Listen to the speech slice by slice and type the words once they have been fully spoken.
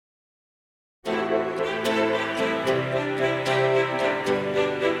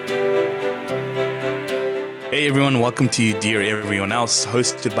Hey everyone, welcome to Dear Everyone Else,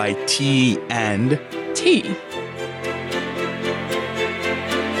 hosted by T and T.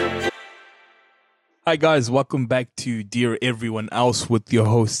 Hi guys, welcome back to Dear Everyone Else with your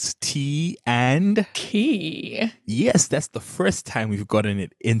hosts T and T. Yes, that's the first time we've gotten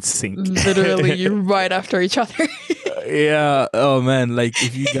it in sync. Literally right after each other. Yeah, oh man, like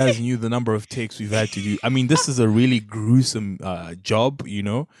if you guys knew the number of takes we've had to do. I mean, this is a really gruesome job,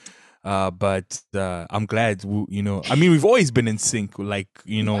 but I'm glad, I mean, we've always been in sync,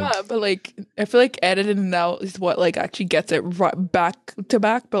 Yeah, but like I feel like editing now is what like actually gets it right back to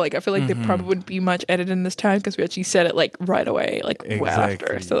back. But like I feel like there probably wouldn't be much editing this time because we actually said it like right away, like right after.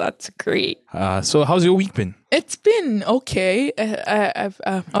 Exactly. So that's great. So how's your week been? It's been okay.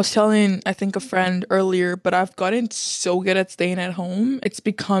 I was telling I think a friend earlier, but I've gotten so good at staying at home. It's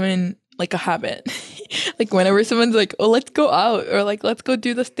becoming like a habit. Like whenever someone's like, "Oh, let's go out," or like, "Let's go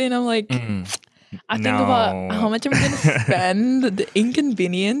do this thing," I'm like, I think about how much I'm gonna spend, the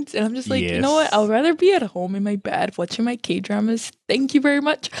inconvenience, and I'm just like, you know what? I'll rather be at home in my bed watching my K-dramas. Thank you very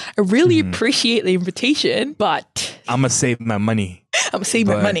much. I really appreciate the invitation, but I'm gonna save my money. I'm gonna save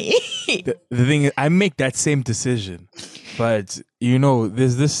my money. The thing is, I make that same decision, but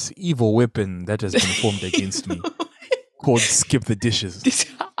there's this evil weapon that has been formed against me called Skip the Dishes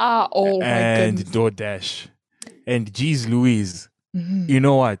Oh my and goodness. DoorDash and geez Louise. You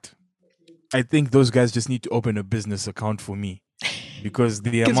know what? I think those guys just need to open a business account for me because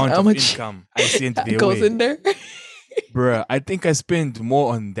the amount of income I send their goes way, in there. bruh, I think I spend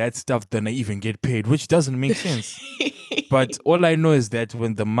more on that stuff than I even get paid, which doesn't make sense. But all I know is that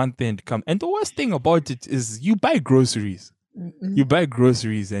when the month end comes, and the worst thing about it is you buy groceries. You buy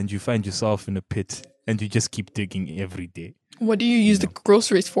groceries and you find yourself in a pit and you just keep digging every day. What do you use the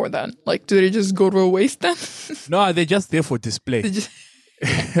groceries for then? Like, do they just go to a waste then? No, they're just there for display.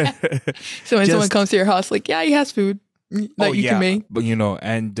 So when someone comes to your house, like, yeah, he has food that you can make. But so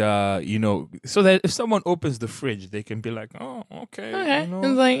that if someone opens the fridge, they can be like, oh, okay.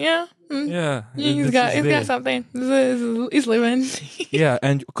 It's like, yeah, he's got something. He's living. Yeah,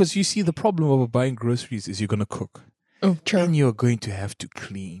 and because you see, the problem of buying groceries is you're gonna cook. Oh, true. And you're going to have to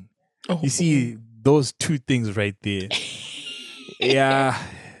clean. Oh. You see those two things right there. Yeah,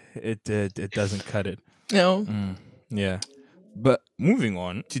 it doesn't cut it. No. Yeah. But moving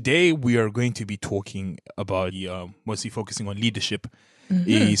on, today we are going to be talking about mostly focusing on leadership,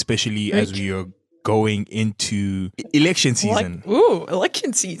 especially as we are going into election season.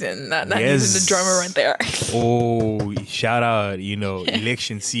 Election season. That needs the drama right there. Oh, shout out,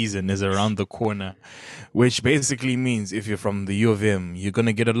 election season is around the corner, which basically means if you're from the U of M, you're going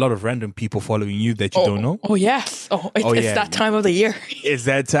to get a lot of random people following you that you don't know. Oh, yes. It's that time of the year. It's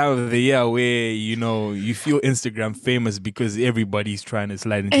that time of the year where, you feel Instagram famous because everybody's trying to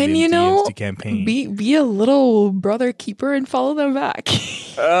slide into their DMs to campaign. Be a little brother keeper and follow them back.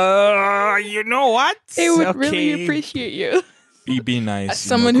 You know what? They would really appreciate you. Be nice. As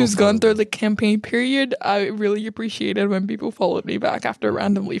someone who's gone through the campaign period, I really appreciate it when people followed me back after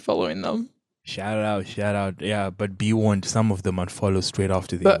randomly following them. Shout out. Yeah, but be warned, some of them unfollow straight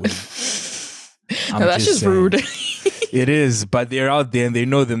after they win. No, that's just rude. It is, but they're out there and they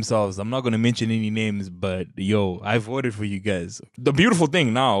know themselves. I'm not going to mention any names, but I voted for you guys. The beautiful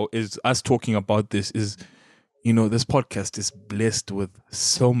thing now is us talking about this is, this podcast is blessed with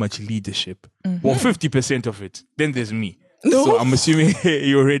so much leadership. Well, 50% of it. Then there's me. No. So I'm assuming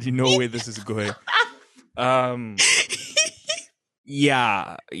you already know where this is going.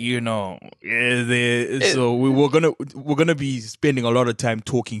 Yeah, so we're gonna be spending a lot of time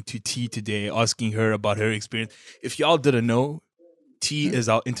talking to T today, asking her about her experience. If y'all didn't know, T is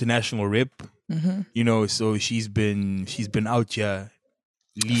our international rep. So she's been out here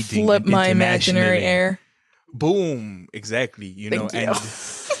leading. Flip my imaginary air. Boom, exactly. Thank you. And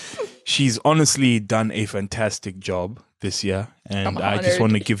she's honestly done a fantastic job this year, and I just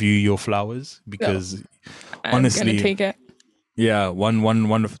want to give you your flowers because honestly, I'm gonna take it. Yeah,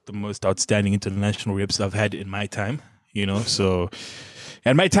 one of the most outstanding international reps I've had in my time, so,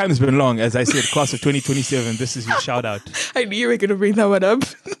 and my time has been long. As I said, class of 2027, this is your shout out. I knew you were going to bring that one up.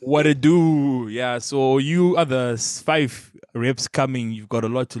 What it do? Yeah, so you are the 5 reps coming. You've got a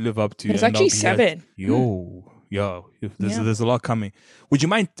lot to live up to. There's actually 7. There's a lot coming. Would you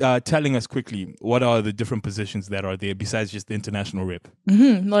mind telling us quickly what are the different positions that are there besides just the international rep?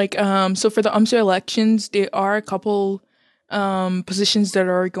 So for the UMSA elections, there are a couple positions that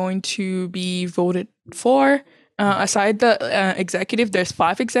are going to be voted for. Aside the executive, there's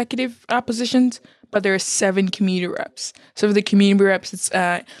 5 executive positions, but there are 7 community reps. So for the community reps, it's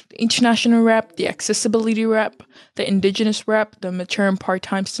the international rep, the accessibility rep, the indigenous rep, the mature and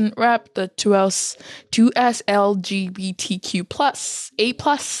part-time student rep, the 2S LGBTQ plus, A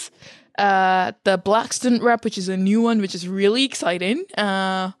plus, the black student rep, which is a new one, which is really exciting.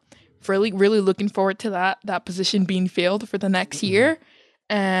 Really looking forward to that position being filled for the next year.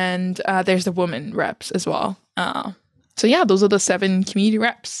 And there's the woman reps as well. So yeah, those are the 7 community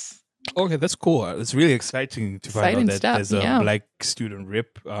reps. Okay, that's cool. It's really exciting to find out that stuff, there's a black student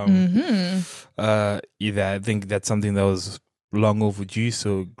rep. I think that's something that was long overdue.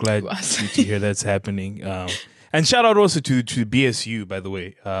 So glad to hear that's happening. And shout out also to BSU, by the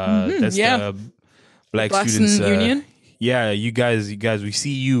way. That's the Black Students Union. Yeah, you guys, we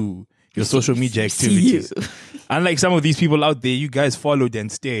see you. Your social media activities. Unlike some of these people out there, you guys followed and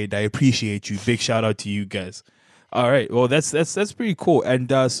stayed. I appreciate you. Big shout out to you guys. All right. Well, that's pretty cool.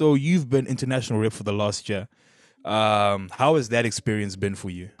 And so you've been international rep for the last year. How has that experience been for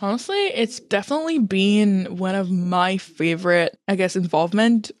you? Honestly, it's definitely been one of my favorite, I guess,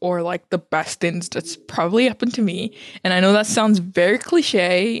 involvement or like the best things that's probably happened to me. And I know that sounds very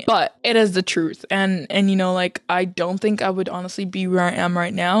cliche, but it is the truth. And you know, like I don't think I would honestly be where I am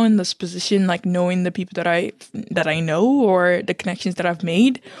right now in this position, like knowing the people that I know or the connections that I've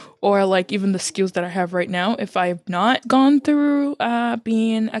made, or like even the skills that I have right now if I've not gone through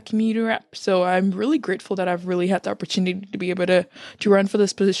being a community rep. So I'm really grateful that I've really had the opportunity to be able to run for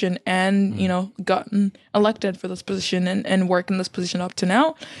this position and, you know, gotten elected for this position and work in this position up to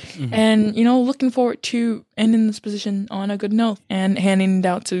now. And, you know, looking forward to ending this position on a good note and handing it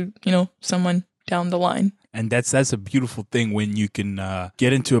out to, you know, someone down the line. And that's a beautiful thing when you can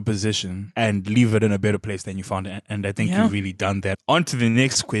get into a position and leave it in a better place than you found it. And I think you've really done that. On to the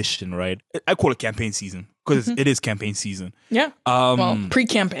next question, right? I call it campaign season because it is campaign season. Yeah. Well,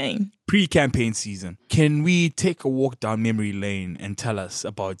 pre-campaign. Pre-campaign season. Can we take a walk down memory lane and tell us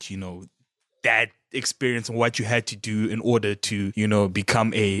about, you know, that experience and what you had to do in order to, you know,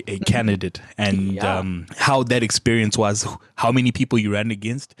 become a candidate and how that experience was, how many people you ran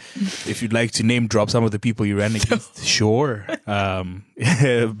against. If you'd like to name drop some of the people you ran against, sure.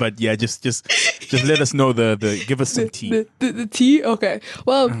 But yeah, just let us know give us some tea. The tea? Okay.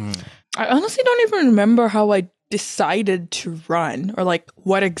 Well, I honestly don't even remember how I decided to run or like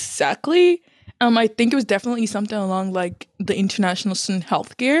what exactly. I think it was definitely something along like the international student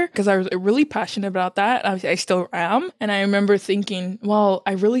healthcare because I was really passionate about that. I still am. And I remember thinking, well,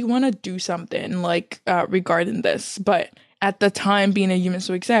 I really want to do something like regarding this. But at the time being a human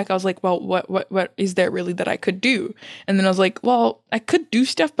so exec, I was like, well, what is there really that I could do? And then I was like, well, I could do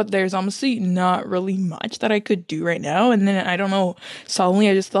stuff, but there's honestly not really much that I could do right now. And then I don't know, suddenly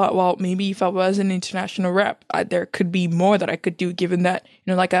I just thought, well, maybe if I was an international rep, there could be more that I could do given that,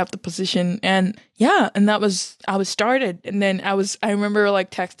 you know, like I have the position. And yeah, and I was started. And then I remember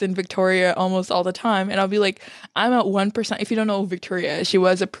like texting Victoria almost all the time. And I'll be like, I'm at 1%. If you don't know Victoria, she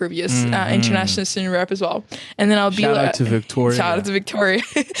was a previous international student rep as well. And then I'll be Shout like, out to Victoria. Shout out to Victoria.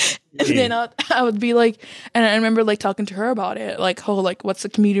 And then I would be like, and I remember like talking to her about it, like, oh, like what's the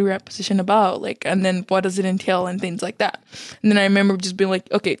community rep position about? Like, and then what does it entail and things like that. And then I remember just being like,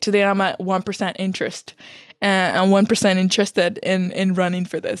 okay, today I'm at 1% interest. And I'm 1% interested in running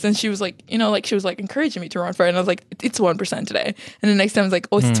for this. And she was like, you know, like she was like encouraging me to run for it. And I was like, it's 1% today. And the next time I was like,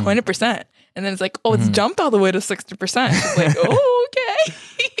 oh, it's 20%. And then it's like, oh, it's jumped all the way to 60%. It's like, oh, okay.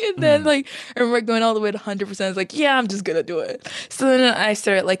 And then like, I remember going all the way to 100%. It's like, yeah, I'm just going to do it. So then I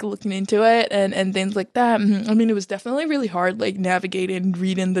started like looking into it and things like that. I mean, it was definitely really hard, like navigating,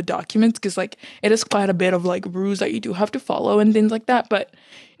 reading the documents because like it is quite a bit of like rules that you do have to follow and things like that. But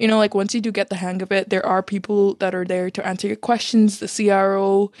you know, like once you do get the hang of it, there are people that are there to answer your questions, the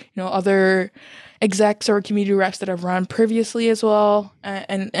CRO, you know, other execs or community reps that I've run previously as well,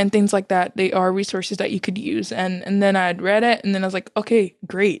 and things like that. They are resources that you could use. And then I'd read it and then I was like, okay,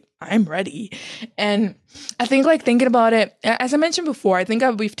 great, I'm ready. And I think like thinking about it, as I mentioned before, I think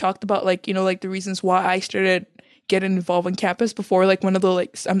we've talked about like, you know, like the reasons why I started getting involved on campus before, like one of the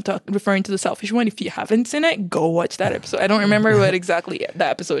like referring to the selfish one. If you haven't seen it, go watch that episode. I don't remember what exactly the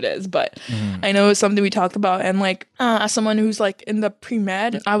episode is, but I know it's something we talked about. And like as someone who's like in the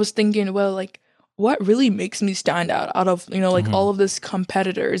pre-med, I was thinking, well, like what really makes me stand out of, you know, like all of these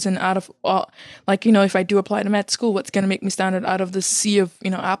competitors and out of like, you know, if I do apply to med school, what's going to make me stand out of the sea of, you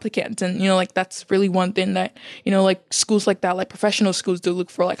know, applicants? And, you know, like that's really one thing that, you know, like schools like that, like professional schools do look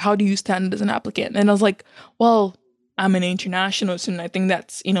for, like, how do you stand as an applicant? And I was like, well, I'm an international student. I think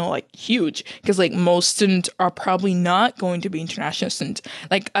that's, you know, like huge because like most students are probably not going to be international students.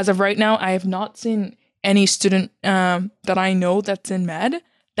 Like as of right now, I have not seen any student that I know that's in med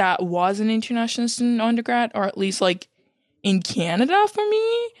that was an international student undergrad, or at least like in Canada for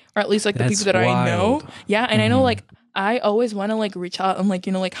me, or at least like the people That's that I know. wild. Yeah, and I know Hmm. like I always want to like reach out and like,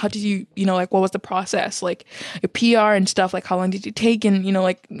 like how did you, like what was the process? Like your PR and stuff, like how long did it take, and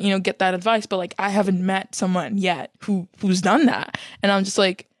like, get that advice, but like I haven't met someone yet who's done that. And I'm just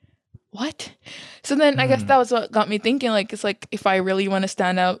like, what? So then I guess that was what got me thinking, like, it's like if I really want to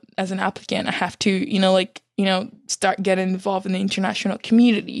stand out as an applicant, I have to, like, start getting involved in the international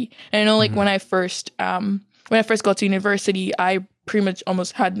community. And I know like when I first got to university, I pretty much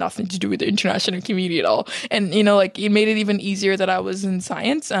almost had nothing to do with the international community at all. And, like it made it even easier that I was in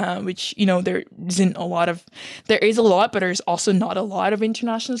science, which, there is a lot, but there's also not a lot of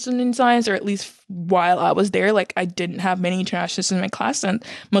international students in science, or at least while I was there, like I didn't have many international students in my class, and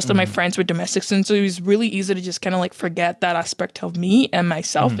most of my friends were domestic students. So it was really easy to just kind of like forget that aspect of me and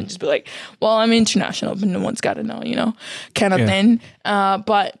myself and just be like, well, I'm international, but no one's got to know, kind of Yeah. thing.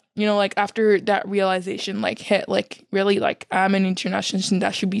 But like after that realization like hit, like really like I'm an international student,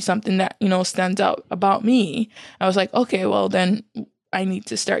 that should be something that, stands out about me. I was like, okay, well then I need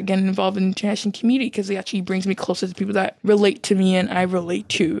to start getting involved in the international community, because it actually brings me closer to people that relate to me and I relate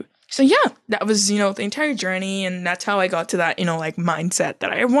to. So yeah, that was, the entire journey, and that's how I got to that, like mindset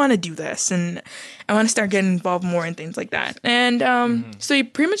that I want to do this and I want to start getting involved more in things like that. And so you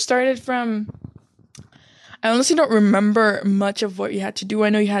pretty much started from, I honestly don't remember much of what you had to do. I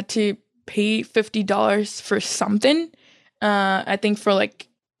know you had to pay $50 for something. I think for like,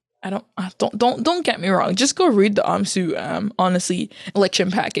 don't get me wrong. Just go read the AMSU honestly election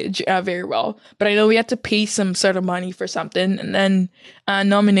package very well. But I know we had to pay some sort of money for something, and then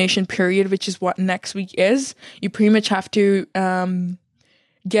nomination period, which is what next week is. You pretty much have to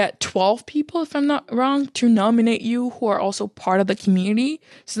get 12 people, if I'm not wrong, to nominate you, who are also part of the community.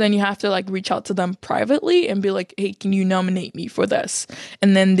 So then you have to like reach out to them privately and be like, hey, can you nominate me for this?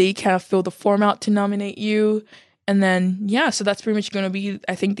 And then they kind of fill the form out to nominate you. And then, yeah, so that's pretty much going to be,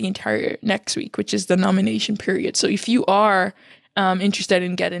 I think, the entire next week, which is the nomination period. So if you are interested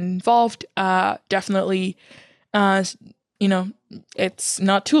in getting involved, definitely, uh, you know, it's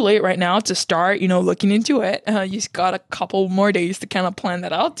not too late right now to start, looking into it. You just got a couple more days to kind of plan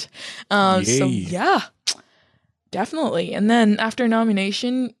that out. So Yay. yeah, definitely. And then after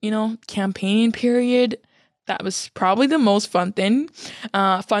nomination, campaigning period, that was probably the most fun thing.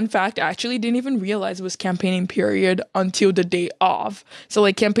 Fun fact, I actually didn't even realize it was campaigning period until the day of. So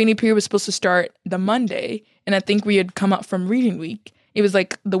like campaigning period was supposed to start the Monday, and I think we had come up from reading week. It was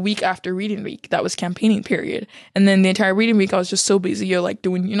like the week after reading week that was campaigning period. And then the entire reading week, I was just so busy. You're like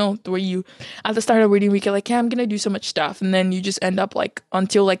doing, the way you, at the start of reading week, you're like, yeah, I'm going to do so much stuff. And then you just end up like,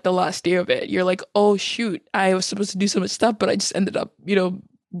 until like the last day of it, you're like, oh shoot, I was supposed to do so much stuff, but I just ended up,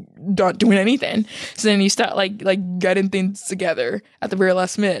 not doing anything. So then you start like getting things together at the very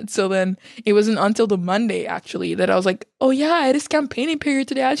last minute. So then it wasn't until the Monday actually that I was like, oh yeah, it is campaigning period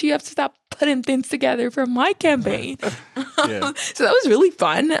today. I actually have to stop putting things together for my campaign. Yeah. So that was really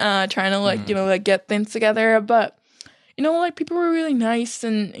fun, trying to like, like get things together. But like people were really nice,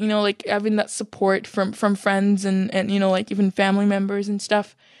 and like having that support from friends and like even family members and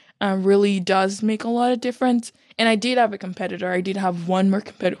stuff really does make a lot of difference. And I did have a competitor. I did have one more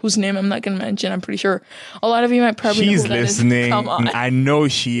competitor whose name I'm not going to mention. I'm pretty sure a lot of you might probably know She's who that is. Come listening. on. I know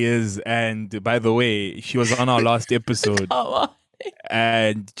she is. And by the way, she was on our last episode. Come on.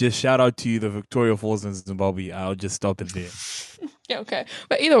 And just shout out to the Victoria Falls in Zimbabwe. I'll just stop it there. Yeah, okay.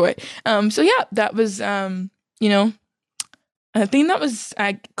 But either way, so yeah, that was, I think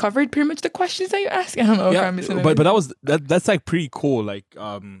I covered pretty much the questions that you asked. I don't know if Yeah, I'm missing but anything. that's like pretty cool. Like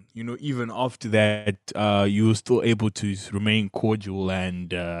even after that, you were still able to remain cordial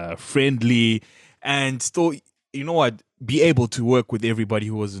and friendly, and still, be able to work with everybody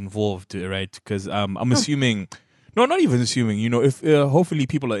who was involved, right? Because I'm assuming, no, not even assuming. If hopefully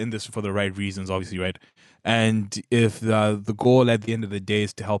people are in this for the right reasons, obviously, right? And if the goal at the end of the day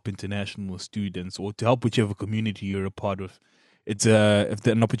is to help international students or to help whichever community you're a part of, it's if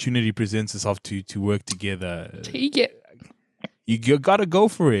an opportunity presents itself to work together, Take it. you gotta go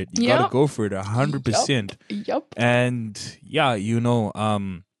for it. You gotta Yep. go for it 100%. Yep. And yeah,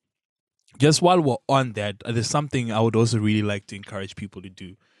 just while we're on that, there's something I would also really like to encourage people to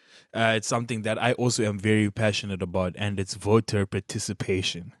do. It's something that I also am very passionate about, and it's voter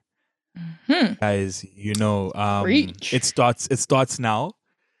participation. Guys, Preach. it starts now.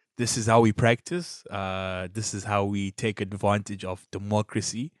 This is how we practice. This is how we take advantage of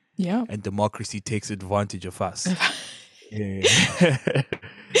democracy, Yeah. and democracy takes advantage of us. Yeah.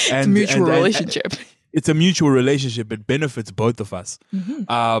 It's a and mutual and, and relationship. it's a mutual relationship. It benefits both of us. Mm-hmm.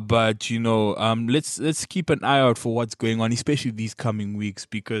 But let's keep an eye out for what's going on, especially these coming weeks,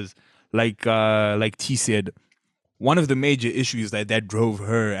 because like T said, one of the major issues that drove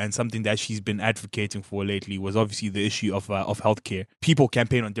her and something that she's been advocating for lately was obviously the issue of healthcare. People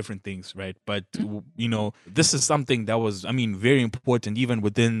campaign on different things, right? But this is something that was, I mean, very important. Even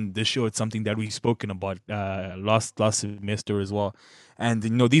within the show, it's something that we've spoken about last semester as well. And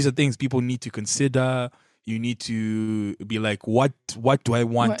these are things people need to consider. You need to be like, what do I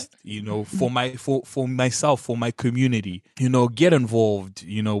want, What? for myself, for my community, get involved.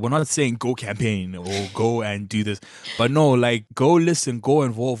 We're not saying go campaign or go and do this, but no, like, go listen, go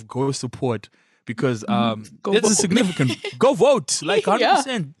involve, go support, because Go there's a vote. significant go vote, like Yeah.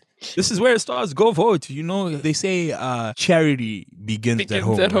 100%. This is where it starts. Go vote. They say charity begins at Begins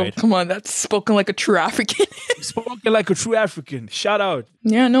home, at home. right? Come on, that's spoken like a true African. Spoken like a true African. Shout out.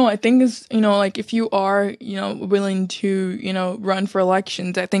 Yeah, no, I think it's, like if you are, willing to, run for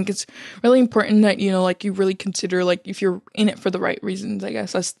elections, I think it's really important that, like you really consider like if you're in it for the right reasons, I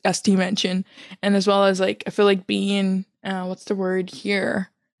guess, as T mentioned. And as well as like, I feel like being, what's the word here?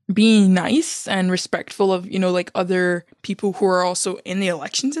 Being nice and respectful of, like other people who are also in the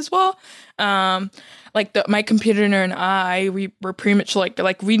elections as well. Um, like my computer and I, we were pretty much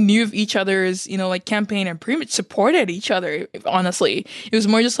like we knew of each other's, like campaign and pretty much supported each other. Honestly, it was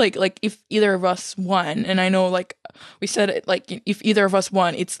more just like if either of us won, and I know like we said it, like if either of us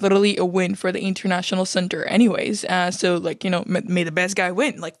won, it's literally a win for the international center, anyways. So like may the best guy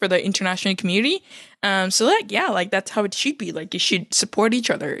win, like for the international community. So like yeah, like that's how it should be. Like you should support each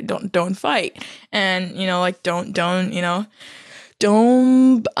other. Don't fight, and like don't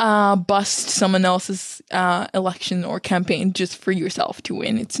bust someone else's election or campaign just for yourself to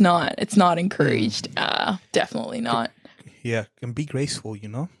win. It's not encouraged. Definitely not. Yeah, and be graceful,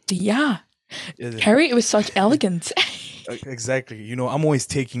 Yeah, Uh, carry it with such elegance. exactly. I'm always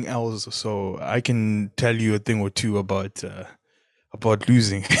taking L's, so I can tell you a thing or two about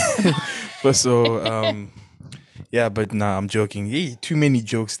losing. But yeah, but nah, I'm joking. Hey, too many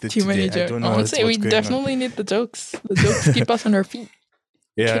jokes Too today. many I jokes. don't know Honestly, we what's going on. definitely need the jokes. The jokes keep us on our feet.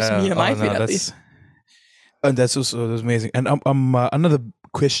 Keeps me Yeah. on Oh my feet no, at least. that's amazing. And another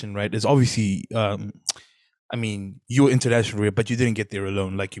question, right? Is obviously I mean, you were international, but you didn't get there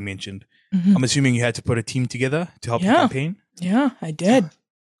alone, like you mentioned. Mhm. I'm assuming you had to put a team together to help you Yeah. campaign. Yeah, I did.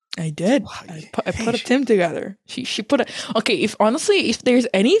 I Hey, put a team together. She put a okay. If there's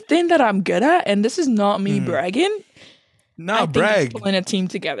anything that I'm good at, and this is not me bragging, I think it's brag. pulling a team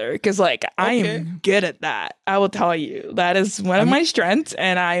together because like I Okay. am good at that. I will tell you that is one of my strengths,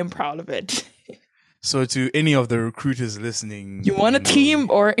 and I am proud of it. So to any of the recruiters listening, You want a team,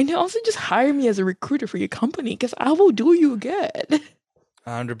 and also just hire me as a recruiter for your company because I will do you good.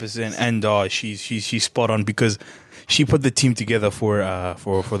 100%. And she's spot on, because she put the team together for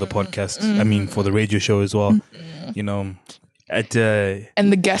the podcast. I mean, for the radio show as well. At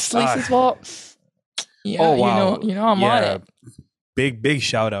And the guest list as well. Yeah, oh wow, I'm on it. Big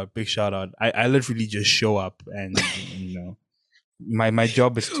shout out, big shout out. I literally just show up, and my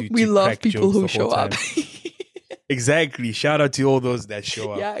job is to We love crack people jokes who the show whole up. time. Exactly. Shout out to all those that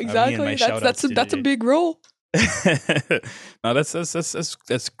show up. Yeah, Me and exactly. my That's shout-outs a today. big role. No,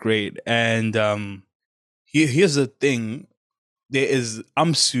 that's great. And here's the thing: there is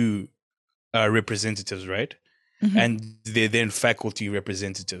AMSU representatives, right? Mhm. And they're then faculty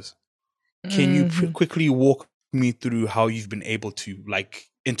representatives. Can you quickly walk me through how you've been able to like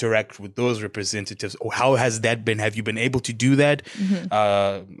interact with those representatives, or how has that been? Have you been able to do that?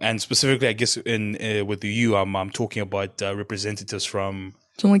 And specifically, I guess with you, I'm talking about representatives from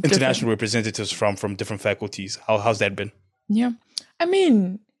So like international representatives from different faculties. How's that been? Yeah. I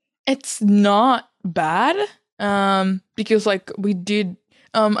mean, it's not bad. Because like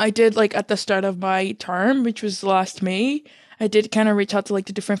I did like at the start of my term, which was last May, I did kind of reach out to like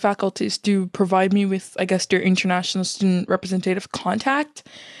the different faculties to provide me with, I guess, their international student representative contact.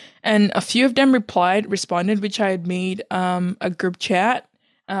 And a few of them responded, which I had made a group chat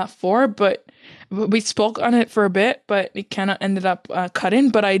for, but we spoke on it for a bit, but it kind of ended up cutting.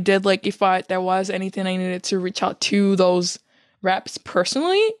 But I did like if there was anything I needed to reach out to those reps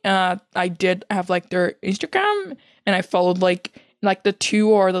personally, I did have like their Instagram, and I followed like the 2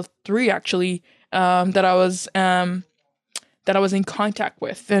 or the 3 actually that I was in contact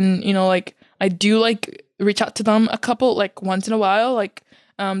with, and like I do like reach out to them a couple like once in a while, like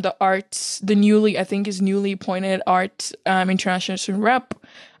the newly appointed art international student rep,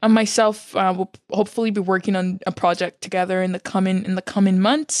 and myself will hopefully be working on a project together in the coming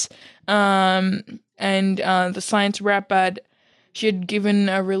months, and the science rep at she had given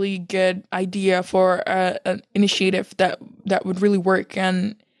a really good idea for an initiative that would really work,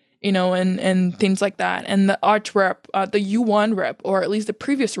 and and things like that. And the arch rep, the U1 rep, or at least the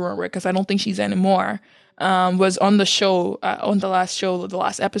previous U1 rep, because I don't think she's anymore, was on the show, on the last show, the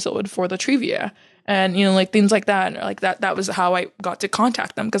last episode for the trivia. And like things like that, like that was how I got to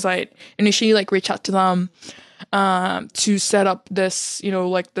contact them, because I initially like reached out to them to set up this,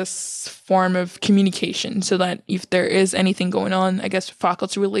 like this form of communication, so that if there is anything going on, I guess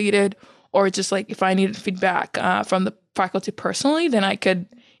faculty related, or just like if I needed feedback from the faculty personally, then I could,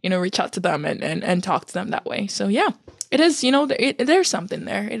 reach out to them and talk to them that way. So yeah, it is, there's something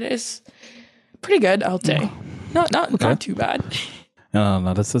there. It is pretty good, I'll say. Not too bad.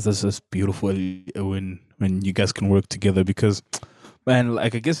 No, that's just beautiful when you guys can work together, because, man,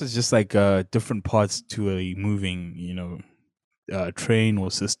 like I guess it's just like different parts to a moving, train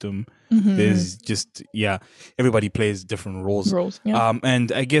or system. There's just everybody plays different roles. Yeah.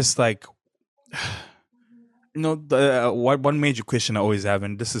 And I guess like the one major question I always have,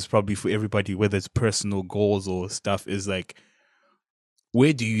 and this is probably for everybody, whether it's personal goals or stuff, is like,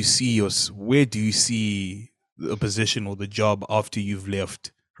 where do you see a position or the job after you've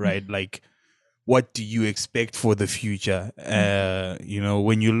left, right? Like, what do you expect for the future?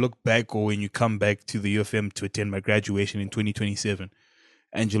 When you look back, or when you come back to the UFM to attend my graduation in 2027,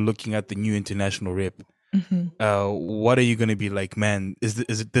 and you're looking at the new international rep, what are you going to be like, man?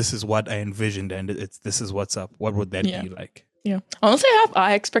 This is what I envisioned, and this is what's up? What would that be like? Yeah, honestly, I have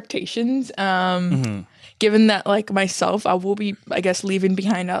high expectations. Given that, like myself, I will be, I guess, leaving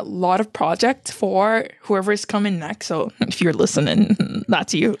behind a lot of projects for whoever is coming next. So if you're listening,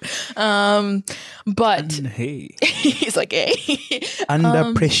 that's you. But hey, he's like, hey,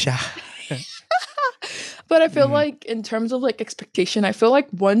 under pressure. But I feel like in terms of like expectation, I feel like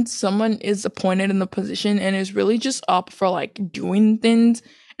once someone is appointed in the position and is really just up for like doing things,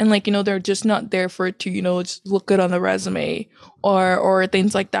 and like, they're just not there for it to, just look good on the resume or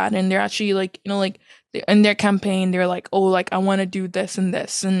things like that. And they're actually like, like in their campaign, they're like, oh, like I want to do this and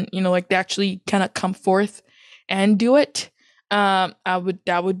this. And, like they actually kind of come forth and do it.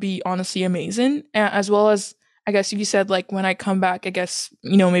 That would be honestly amazing. As well as, I guess you said, like when I come back, I guess,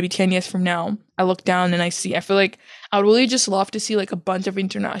 maybe 10 years from now, I look down and I feel like I would really just love to see like a bunch of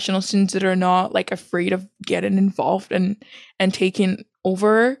international students that are not like afraid of getting involved and taking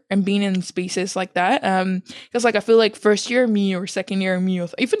over and being in spaces like that. Because like I feel like first year me or second year me or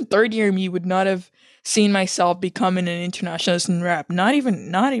even third year me would not have seen myself becoming an international student rep. Not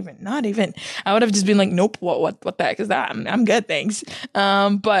even. I would have just been like, nope, what the heck is that? I'm good, thanks.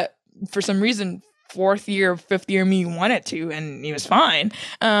 But for some reason, fourth year, fifth year me wanted to, and he was fine.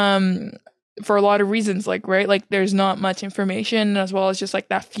 For a lot of reasons, like, right, like there's not much information, as well as just like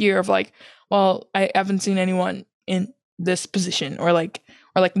that fear of like, well, I haven't seen anyone in this position, or like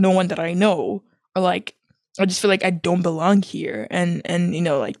no one that I know, or like I just feel like I don't belong here, and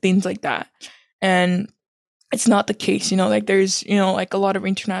like things like that. And it's not the case, like there's, like a lot of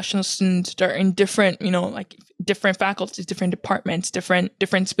international students that are in different, like different faculties, different departments,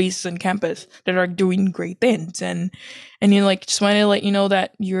 different spaces on campus that are doing great things. And like just want to let you know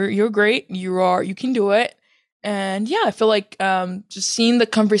that you're great. You can do it. And yeah, I feel like just seeing the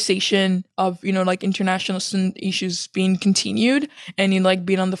conversation of, like international student issues being continued, and like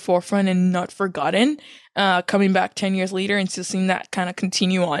being on the forefront and not forgotten, coming back 10 years later and still seeing that kind of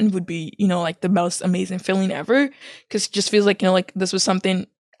continue on would be, like the most amazing feeling ever. Because it just feels like, like this was something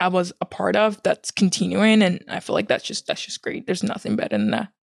I was a part of that's continuing, and I feel like that's just great. There's nothing better than that.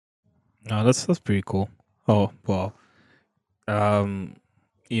 No, that's pretty cool. Oh, well.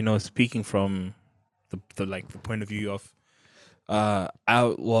 Speaking from the like the point of view of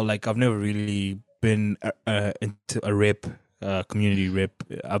I've never really been into a rep, community rep.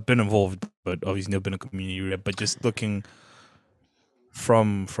 I've been involved, but obviously never been a community rep. But just looking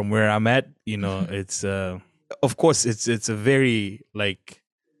from where I'm at, it's of course it's a very like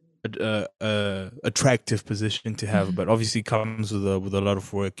attractive position to have, but obviously comes with a lot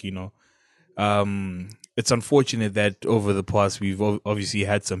of work. It's unfortunate that over the past we've obviously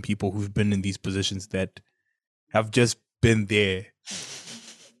had some people who've been in these positions that have just been there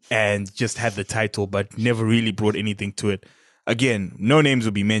and just had the title, but never really brought anything to it. Again, no names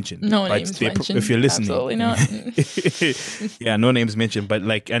will be mentioned. No names mentioned. If you're listening, absolutely not. Yeah, no names mentioned. But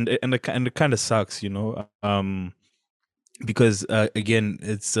like, and it kind of sucks, because again,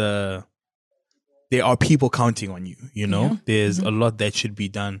 it's there are people counting on you. Yeah. There's a lot that should be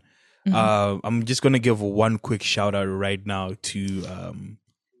done. I'm just gonna give one quick shout out right now to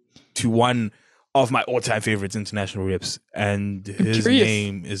one of my all-time favorites international reps, and his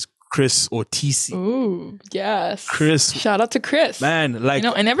name is Chris or TC. Ooh, yes. Chris, shout out to Chris. man, like,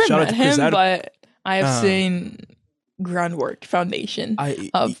 I never shout out met to Chris. him, but I have seen groundwork foundation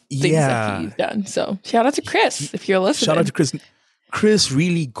of things that he's done. So shout out to Chris if you're listening. Shout out to Chris. Chris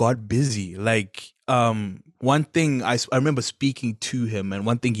really got busy. Like, one thing I remember speaking to him, and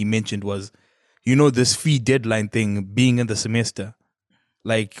one thing he mentioned was, this fee deadline thing being in the semester.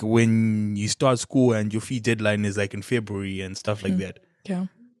 Like when you start school and your fee deadline is like in February and stuff like that. Yeah.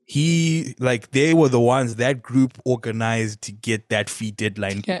 They were the ones, that group organized to get that fee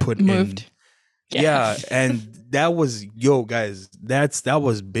deadline put moved. Yeah. And that was, guys, that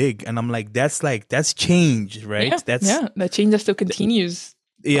was big. And I'm like, that's change, right? That change that still continues.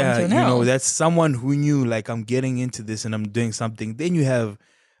 Yeah, that's someone who knew, like, I'm getting into this and I'm doing something. Then you have,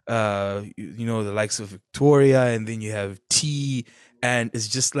 the likes of Victoria, and then you have T, and it's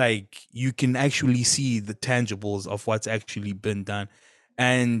just like you can actually see the tangibles of what's actually been done.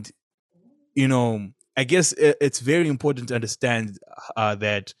 And, I guess it's very important to understand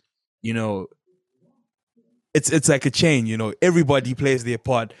that, it's like a chain, everybody plays their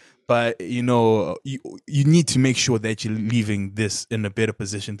part. But, you need to make sure that you're leaving this in a better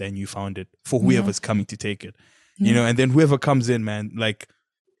position than you found it for whoever's coming to take it, and then whoever comes in, man, like,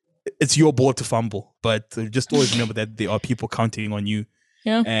 it's your ball to fumble. But just always remember that there are people counting on you.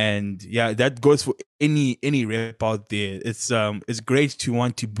 Yeah. And that goes for any rep out there. It's great to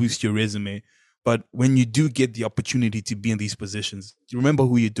want to boost your resume, but when you do get the opportunity to be in these positions, remember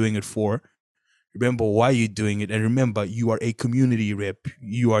who you're doing it for. Remember why you're doing it, and remember you are a community rep.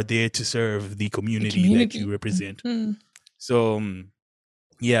 You are there to serve the community that you represent. Mm-hmm. So,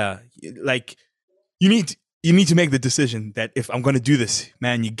 like, you need to make the decision that if I'm going to do this,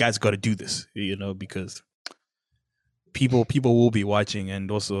 man, you guys got to do this, because people will be watching,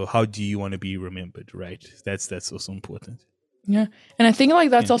 and also, how do you want to be remembered, right? That's also important. Yeah. And I think,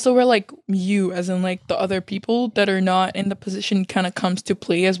 like, that's also where, like, you, as in, like, the other people that are not in the position kind of comes to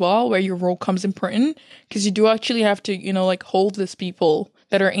play as well, where your role comes important, because you do actually have to, like, hold these people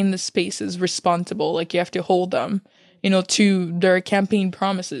that are in the spaces responsible. Like, you have to hold them, to their campaign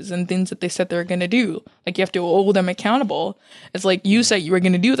promises and things that they said they're going to do. Like, you have to hold them accountable. It's like, you said you were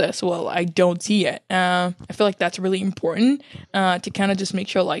going to do this. Well, I don't see it. I feel like that's really important to kind of just make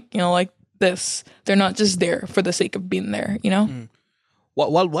sure, like, like, this, they're not just there for the sake of being there,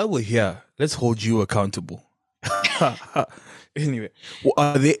 While we're here, let's hold you accountable. Anyway,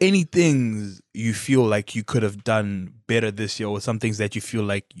 are there any things you feel like you could have done better this year, or some things that you feel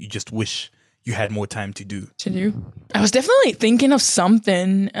like you just wish you had more time to do? I was definitely thinking of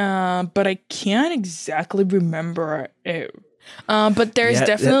something, but I can't exactly remember it. But there's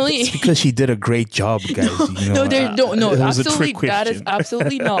definitely, it's because she did a great job, guys. No, absolutely, that is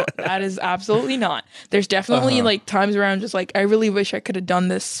absolutely not. That is absolutely not. There's definitely like times where I'm just like, I really wish I could have done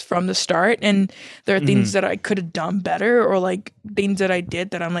this from the start, and there are things that I could have done better, or like things that I did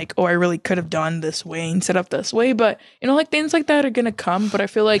that I'm like, oh, I really could have done this way instead of this way. But like, things like that are gonna come. But I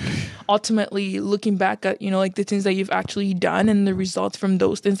feel like ultimately, looking back at like the things that you've actually done and the results from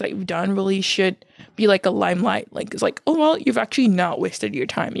those things that you've done really should be like a limelight. Like, it's like, oh well, you've actually not wasted your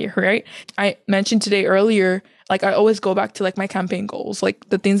time here, right? I mentioned today earlier, like, I always go back to like my campaign goals, like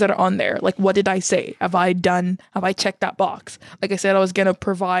the things that are on there. Like, what did I say? Have I checked that box? Like I said, I was gonna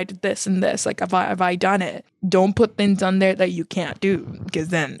provide this and this. Like, have I done it? Don't put things on there that you can't do, because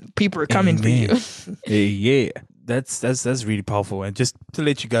then people are coming for you. Yeah. That's really powerful. And just to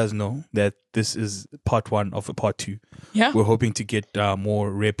let you guys know that this is part 1 of a part 2. Yeah. We're hoping to get more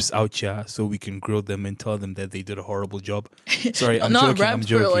reps out here so we can grill them and tell them that they did a horrible job. Sorry, I'm not joking. reps, I'm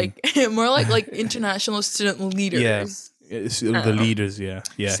joking. But like more like international student leaders. Yeah. The leaders, yeah.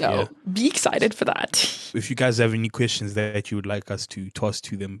 So be excited for that. If you guys have any questions that you would like us to toss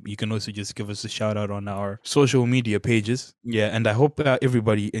to them, you can also just give us a shout out on our social media pages. Yeah, and I hope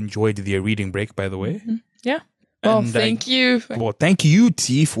everybody enjoyed their reading break, by the way. Mm-hmm. Yeah. Well, thank you. Well, thank you,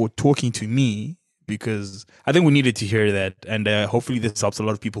 T, for talking to me, because I think we needed to hear that. And hopefully this helps a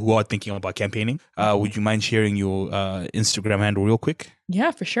lot of people who are thinking about campaigning. Would you mind sharing your Instagram handle real quick?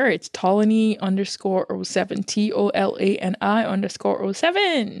 Yeah, for sure. It's Tolani _07.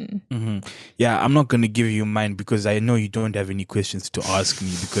 TOLANI_07. Mm-hmm. Yeah, I'm not going to give you mine because I know you don't have any questions to ask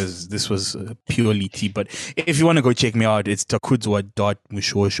me, because this was purely T. But if you want to go check me out, it's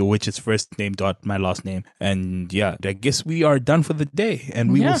takudzwa.mushosho, which is first name dot my last name. And yeah, I guess we are done for the day,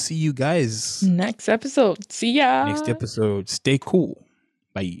 and we will see you guys next episode. See ya. Next episode. Stay cool.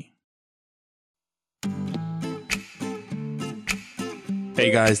 Bye. Hey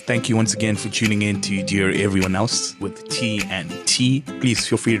guys, thank you once again for tuning in to Dear Everyone Else with T and T. Please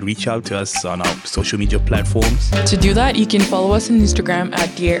feel free to reach out to us on our social media platforms. To do that, you can follow us on Instagram at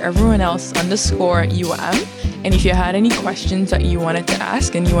deareveryone_else_UM. And if you had any questions that you wanted to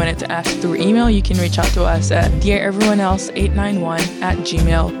ask and you wanted to ask through email, you can reach out to us at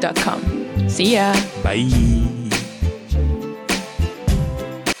deareveryone_else891@gmail.com. See ya. Bye.